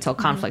relationship, until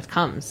conflict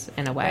comes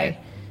in a way.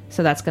 Right.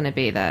 So that's going to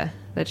be the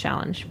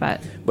challenge.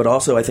 But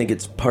also I think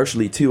it's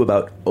partially too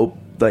about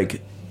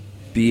like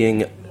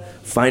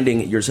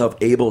finding yourself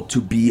able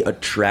to be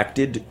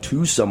attracted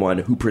to someone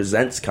who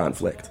presents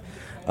conflict,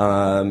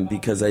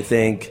 because I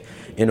think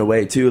in a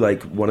way too,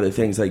 like one of the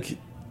things like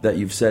that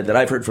you've said that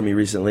I've heard from you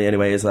recently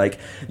anyway is like,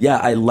 yeah,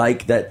 I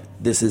like that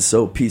this is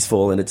so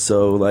peaceful and it's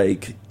so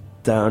like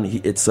down.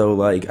 It's so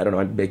like, I don't know,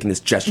 I'm making this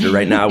gesture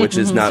right now, which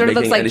is not sort of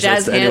making looks like any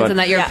jazz sense to hands anyone. and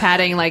that you're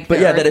patting like But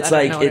the yeah, earth. that it's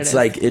I don't know what it's it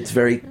like is. it's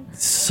very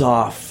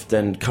soft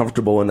and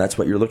comfortable, and that's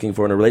what you're looking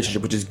for in a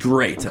relationship, which is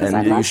great. And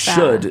I you love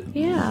should that.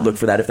 Yeah. look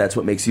for that if that's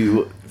what makes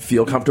you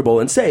feel comfortable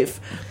and safe.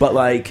 But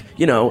like,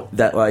 you know,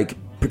 that like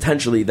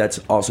potentially that's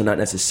also not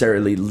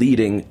necessarily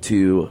leading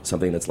to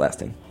something that's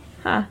lasting.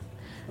 Huh.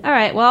 All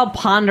right. Well, I'll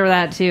ponder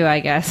that too, I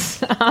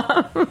guess.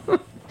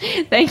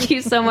 Thank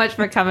you so much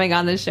for coming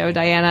on the show,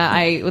 Diana.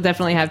 I will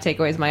definitely have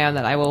takeaways of my own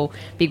that I will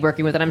be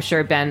working with, and I'm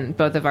sure, Ben,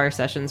 both of our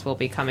sessions will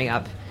be coming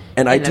up.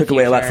 And I in the took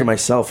away a lot future. for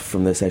myself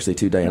from this, actually,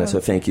 too, Diana. So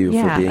thank you for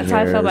Yeah, being that's here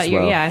how I feel about as you.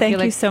 well. Yeah, I Thank feel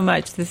you like so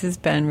much. This has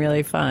been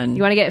really fun.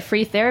 you want to get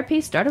free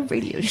therapy? Start a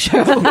radio show.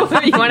 You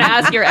want to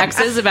ask your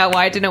exes about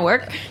why it didn't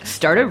work?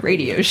 Start a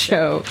radio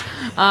show.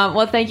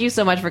 Well, thank you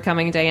so much for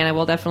coming, Diana.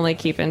 We'll definitely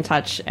keep in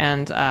touch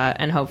and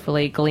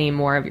hopefully glean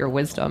more of your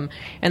wisdom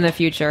in the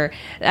future.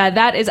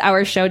 That is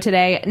our show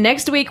today.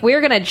 Next week,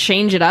 we're going to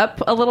change it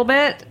up a little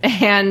bit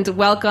and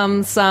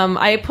welcome some.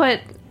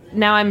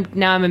 Now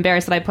I'm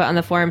embarrassed that I put on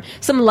the forum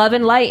some love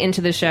and light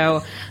into the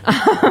show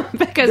because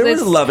There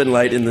it's was love and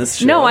light in this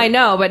show. No, I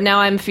know, but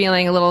now I'm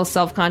feeling a little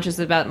self-conscious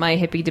about my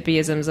hippie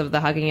dippyisms of the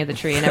hugging of the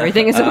tree, and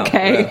everything is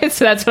okay. yeah.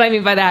 So that's what I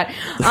mean by that.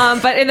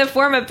 But in the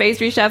form of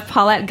pastry chef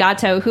Paulette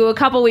Gatto, who a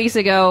couple weeks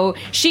ago,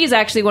 she's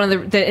actually one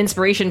of the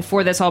inspiration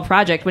for this whole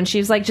project. When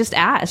she's like, just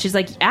ask. She's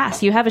like,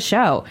 ask. You have a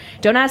show.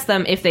 Don't ask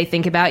them if they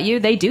think about you.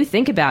 They do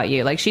think about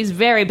you. Like, she's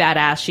very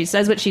badass. She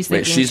says what she's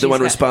thinking. Wait, she's the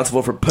one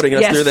responsible for putting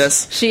us Yes, through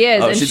this? she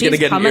is, Oh, and she's going to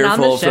get an coming on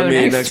the earful show from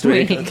me next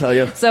week, I'll tell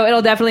you. So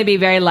it'll definitely be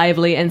very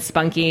lively and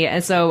spunky.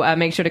 And so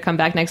make sure to come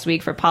back next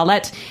week for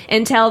Paulette.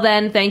 Until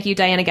then, thank you,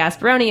 Diana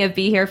Gasperoni of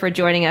Be Here, for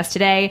joining us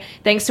today.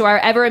 Thanks to our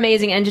ever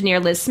amazing engineer,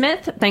 Liz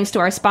Smith. Thanks to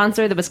our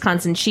sponsor, the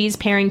Wisconsin Cheese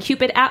Pairing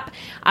Cupid app.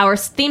 Our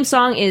theme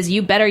song is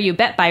You Better You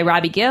Bet by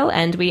Robbie Gill.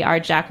 And we are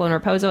Jacqueline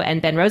Raposo and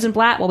Ben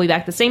Rosenblatt. We'll be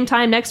back the same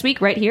time next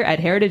week right here at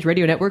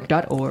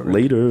heritageradionetwork.org.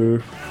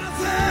 Later.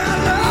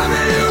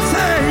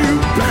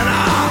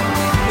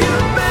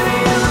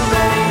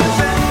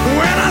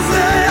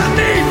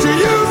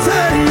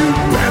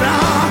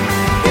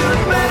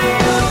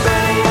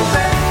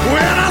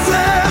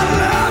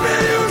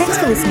 Thanks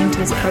for listening to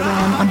this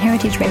program on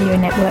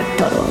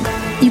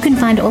heritageradionetwork.org. You can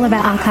find all of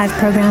our archive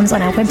programs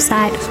on our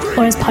website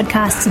or as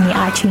podcasts in the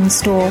iTunes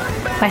store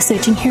by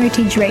searching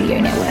Heritage Radio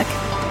Network.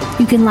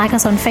 You can like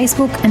us on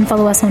Facebook and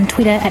follow us on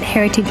Twitter at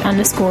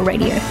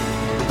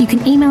heritage_radio. You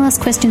can email us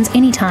questions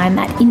anytime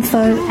at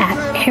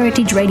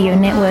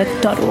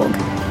info@heritageradionetwork.org.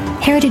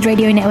 Heritage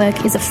Radio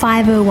Network is a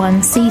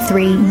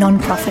 501c3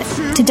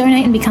 non-profit. To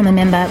donate and become a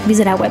member,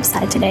 visit our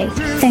website today.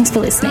 Thanks for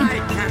listening.